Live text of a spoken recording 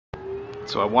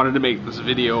So I wanted to make this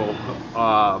video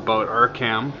about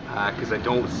Arcam because I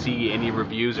don't see any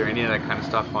reviews or any of that kind of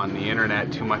stuff on the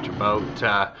internet too much about,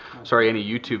 any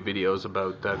YouTube videos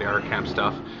about the Arcam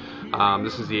stuff.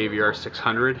 This is the AVR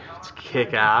 600. It's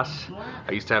kick-ass.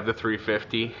 I used to have the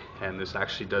 350, and this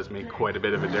actually does make quite a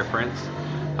bit of a difference.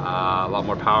 A lot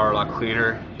more power, a lot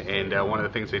cleaner, and one of the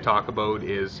things they talk about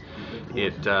is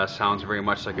it sounds very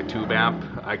much like a tube amp.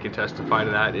 I can testify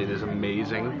to that. It is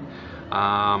amazing.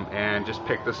 And just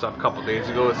picked this up a couple days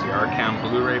ago. It's the Arcam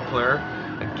Blu-ray player.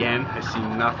 Again, I see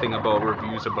nothing about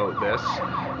reviews about this.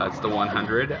 That's the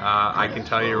 100. I can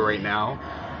tell you right now,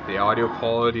 the audio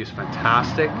quality is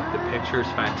fantastic. The picture is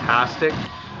fantastic.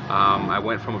 I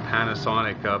went from a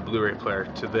Panasonic Blu-ray player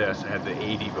to this. I had the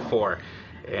 80 before,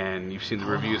 and you've seen the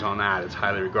reviews on that. It's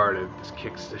highly regarded. This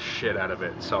kicks the shit out of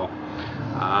it. So,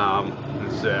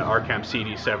 it's Arcam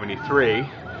CD73.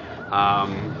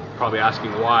 Probably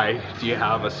asking why do you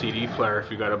have a CD player if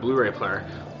you got a Blu-ray player?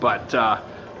 But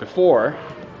before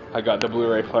I got the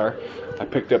Blu-ray player, I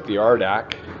picked up the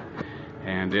RDAC,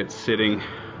 and it's sitting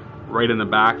right in the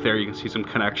back there. You can see some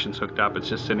connections hooked up. It's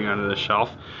just sitting under the shelf.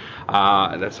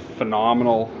 That's a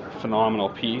phenomenal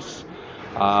piece.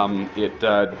 It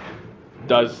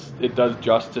does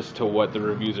justice to what the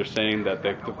reviews are saying, that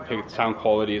the sound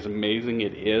quality is amazing.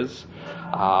 It is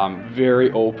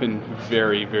very open,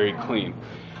 very clean.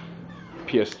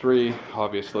 PS3,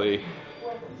 obviously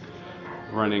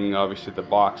running, the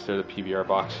box there, the PVR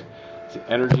box. It's the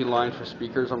energy line for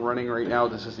speakers I'm running right now.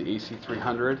 This is the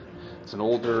AC300. It's an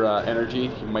older energy.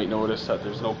 You might notice that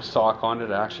there's no sock on it.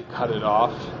 I actually cut it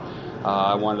off.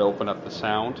 I wanted to open up the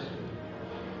sound.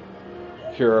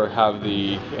 Here I have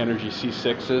the Energy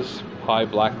C6s, high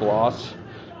black gloss.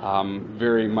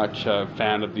 Very much a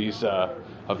fan of these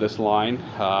of this line.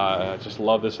 I just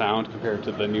love the sound compared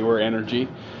to the newer Energy.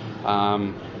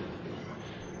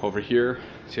 Over here,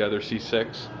 it's the other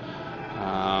C6.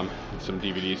 Some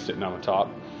DVDs sitting on the top.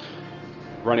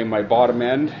 Running my bottom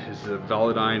end is the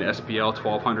Velodyne SPL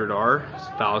 1200R. It's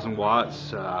 1,000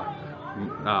 watts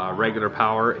regular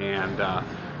power and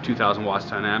 2,000 watts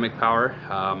dynamic power.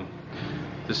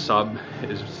 The sub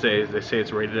they say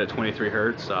it's rated at 23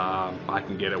 hertz. I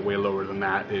can get it way lower than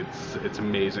that. It's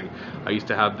amazing. I used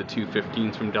to have the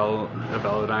 215s from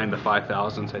Velodyne, the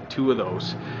 5000s. Had two of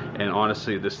those, and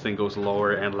honestly, this thing goes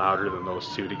lower and louder than those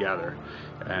two together.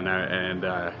 And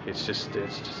it's just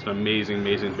an amazing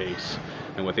bass.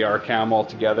 And with the Arcam all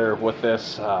together with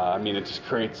this, it just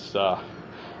creates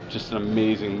just an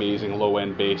amazing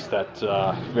low-end bass that's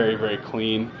very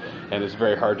clean and is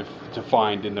very hard to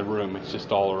find in the room. It's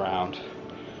just all around.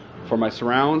 For my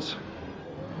surrounds,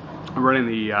 I'm running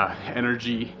the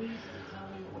Energy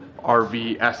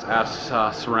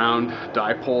RVSS surround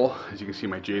dipole. As you can see,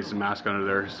 my Jason mask under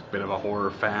there is a bit of a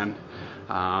horror fan.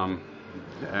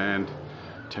 And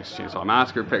Texas Chainsaw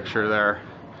Massacre picture there.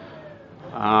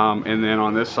 And then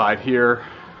on this side here,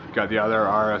 got the other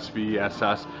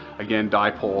RSVSS, again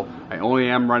dipole. I only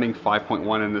am running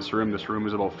 5.1 in this room. This room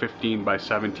is about 15 by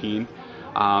 17,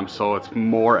 so it's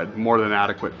more than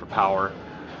adequate for power.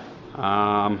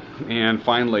 And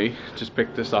finally, just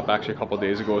picked this up actually a couple of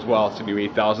days ago as well. It's a new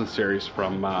 8000 series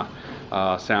from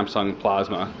Samsung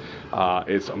Plasma.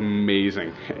 It's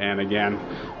amazing, and again,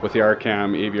 with the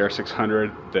Arcam AVR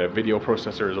 600, the video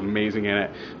processor is amazing in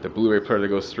it. The Blu-ray player that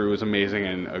goes through is amazing,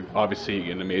 and obviously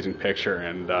an amazing picture.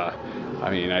 And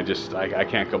I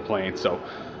can't complain. So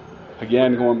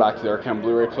again, going back to the Arcam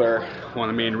Blu-ray player, one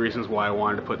of the main reasons why I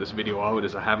wanted to put this video out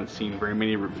is I haven't seen very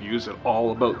many reviews at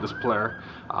all about this player,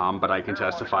 but I can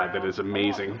testify that it's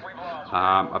amazing.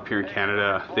 Up here in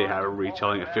Canada, they have it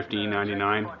retailing at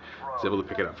 $15.99. I was able to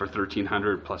pick it up for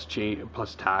 $1,300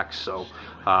 plus tax. So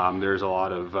there's a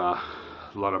lot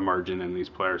of margin in these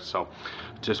players. So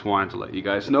just wanted to let you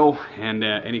guys know. And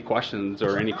any questions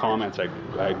or any comments, I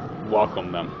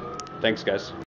welcome them. Thanks, guys.